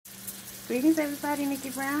Greetings everybody,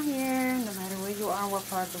 Nickie Brown here. No matter where you are and what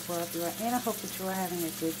part of the world you are in, I hope that you are having a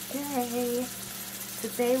good day.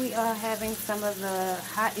 Today we are having some of the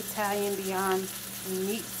hot Italian Beyond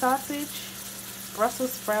Meat sausage,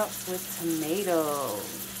 Brussels sprouts with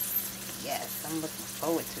tomatoes. Yes, I'm looking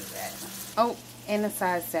forward to that. Oh, and a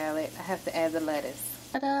side salad. I have to add the lettuce.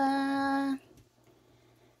 Ta-da!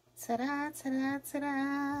 Ta-da, ta-da,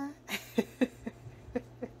 ta-da!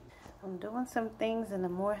 I'm doing some things in a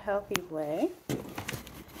more healthy way.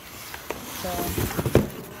 So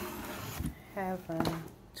I have a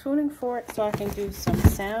tuning fork so I can do some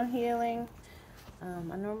sound healing.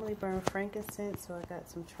 I normally burn frankincense, so I got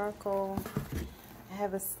some charcoal. I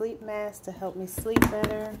have a sleep mask to help me sleep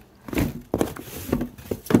better.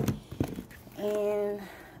 And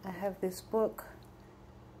I have this book.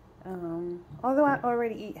 Although I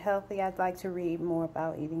already eat healthy, I'd like to read more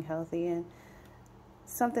about eating healthy and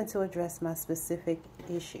something to address my specific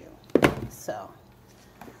issue. So,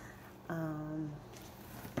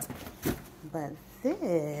 but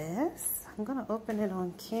this, I'm gonna open it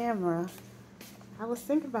on camera. I was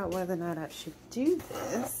thinking about whether or not I should do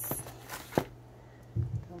this.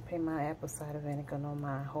 Don't pay my apple cider vinegar no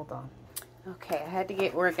mind. Hold on. Okay, I had to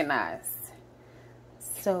get organized.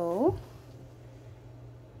 So,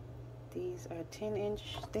 these are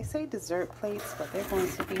 10-inch, they say dessert plates, but they're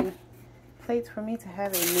going to be plates for me to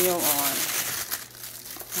have a meal on.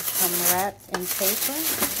 Some wrapped in paper.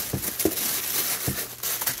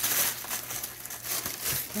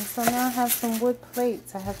 And so now I have some wood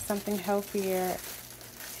plates. I have something healthier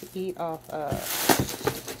to eat off of.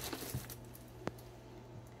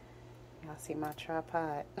 Y'all see my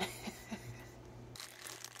tripod.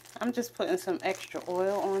 I'm just putting some extra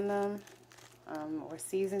oil on them, or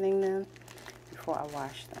seasoning them before I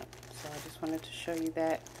wash them. So I just wanted to show you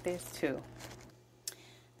that. There's two.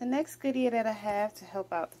 The next goodie that I have to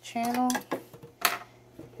help out the channel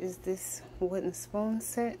is this wooden spoon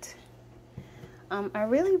set. I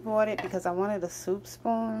really bought it because I wanted a soup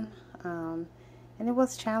spoon, and it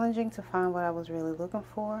was challenging to find what I was really looking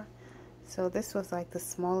for. So this was like the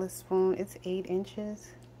smallest spoon. It's 8 inches,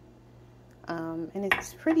 and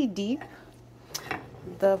it's pretty deep.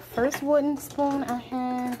 The first wooden spoon I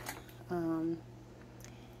had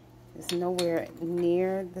is nowhere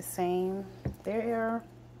near the same. They're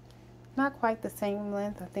not quite the same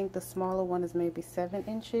length. I think the smaller one is maybe 7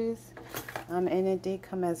 inches. And it did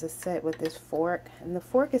come as a set with this fork. And the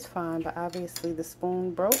fork is fine, but obviously the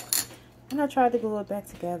spoon broke. And I tried to glue it back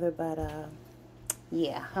together, but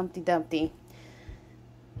yeah, Humpty Dumpty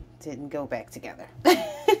didn't go back together.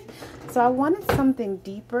 So I wanted something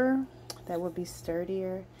deeper that would be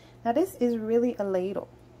sturdier. Now this is really a ladle,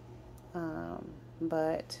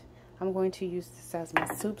 but I'm going to use this as my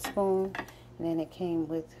soup spoon. And then it came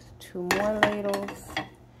with 2 more ladles.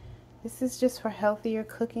 This is just for healthier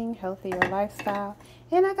cooking, healthier lifestyle.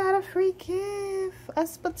 And I got a free gift, a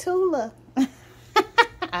spatula.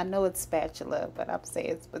 I know it's spatula, but I'm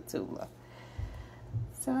saying spatula.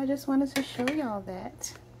 So I just wanted to show y'all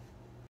that.